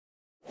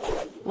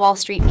Wall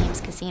Street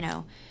Memes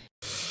Casino,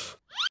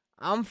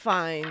 I'm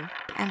fine.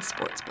 and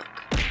Sportsbook.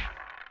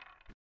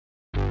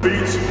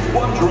 Beats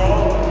one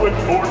draw with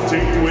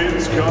 14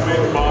 wins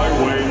coming by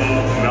way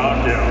of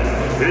knockout.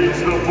 He's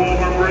the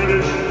former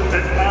British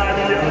and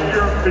IBF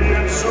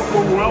European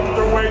Super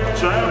Welterweight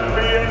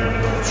Champion,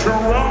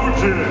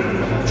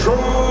 Trojan,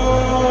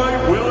 Troy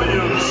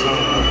Williamson.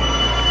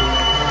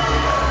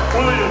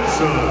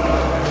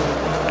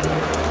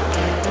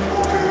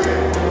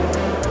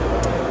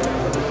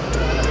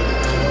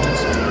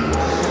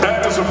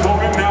 And his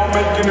opponent now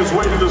making his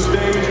way to the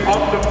stage,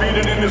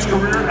 undefeated in his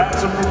career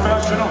as a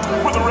professional,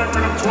 with a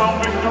record of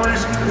 12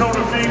 victories, no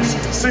defeats,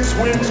 6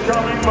 wins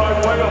coming by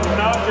way of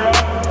knockout.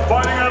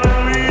 Fighting out of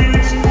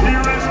Leeds,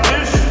 here is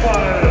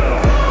Ishmael,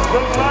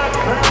 the Black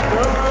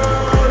Panther,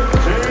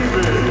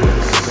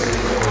 Davis.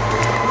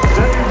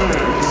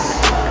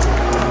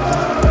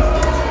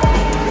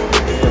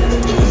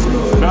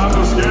 Now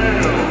the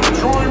scale,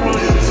 Troy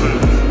Williamson.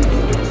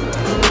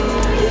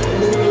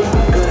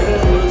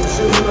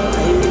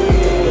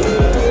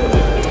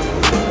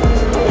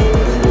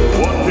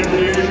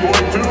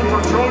 158.2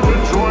 for Trojan,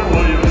 Troy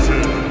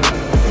Williamson.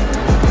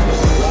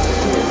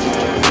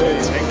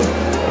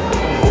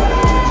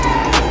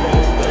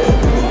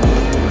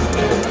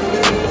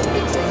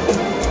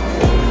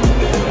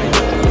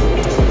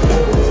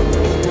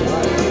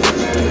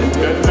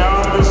 And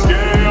now the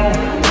scale,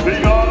 the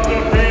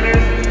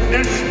undefeated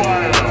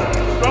Ishmael,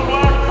 the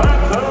Black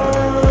Panther,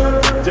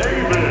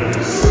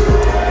 Davis.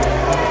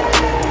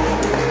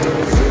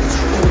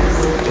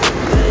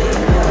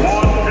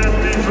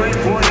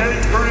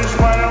 153.8 for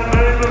Ishmael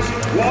Davis,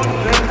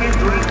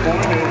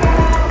 153.8.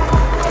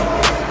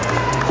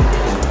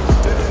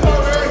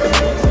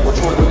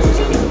 Troy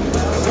Williamson,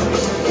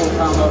 4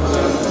 pound over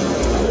the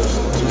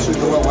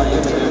super welterweight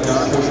yesterday ago.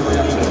 What's your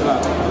reaction to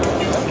that?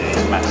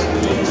 It's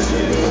massively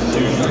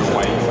huge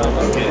weight,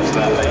 getting to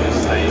that later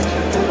stage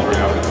of the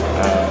career.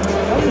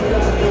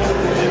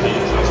 It'd be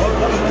interesting.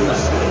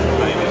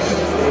 Davis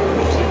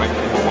obviously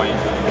making him weight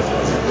at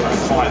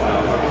 5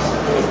 now.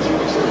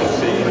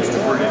 It's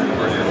brilliant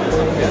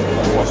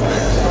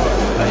prospects.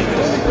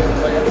 Davis.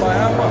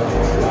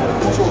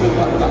 What's your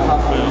impact that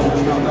happened?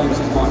 Ishmael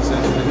Davis'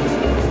 mindset?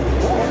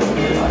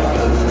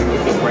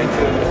 Great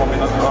to probably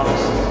not be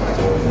honest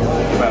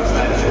about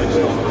that. It's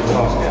not the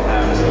task at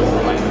hand, it still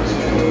remains.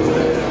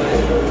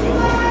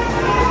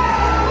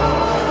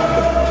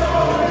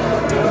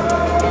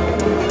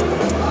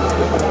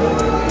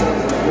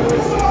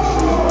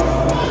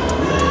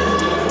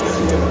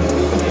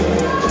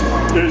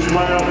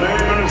 Ishmael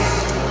Davis,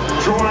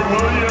 Troy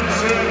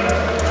Williamson,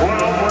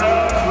 12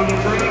 rounds for the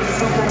British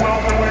Super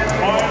Welterweight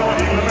Final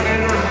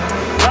Eliminator.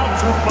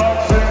 Natural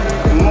Boxing,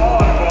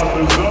 live on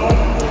the Zone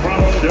from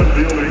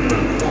Sheffield,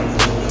 England.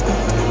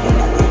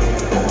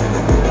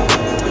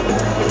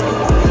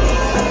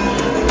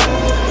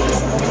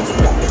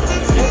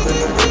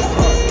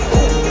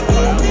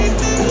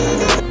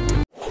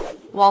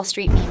 Wall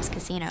Street Memes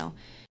Casino,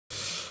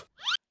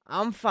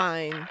 I'm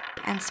fine.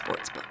 and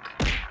Sportsbook.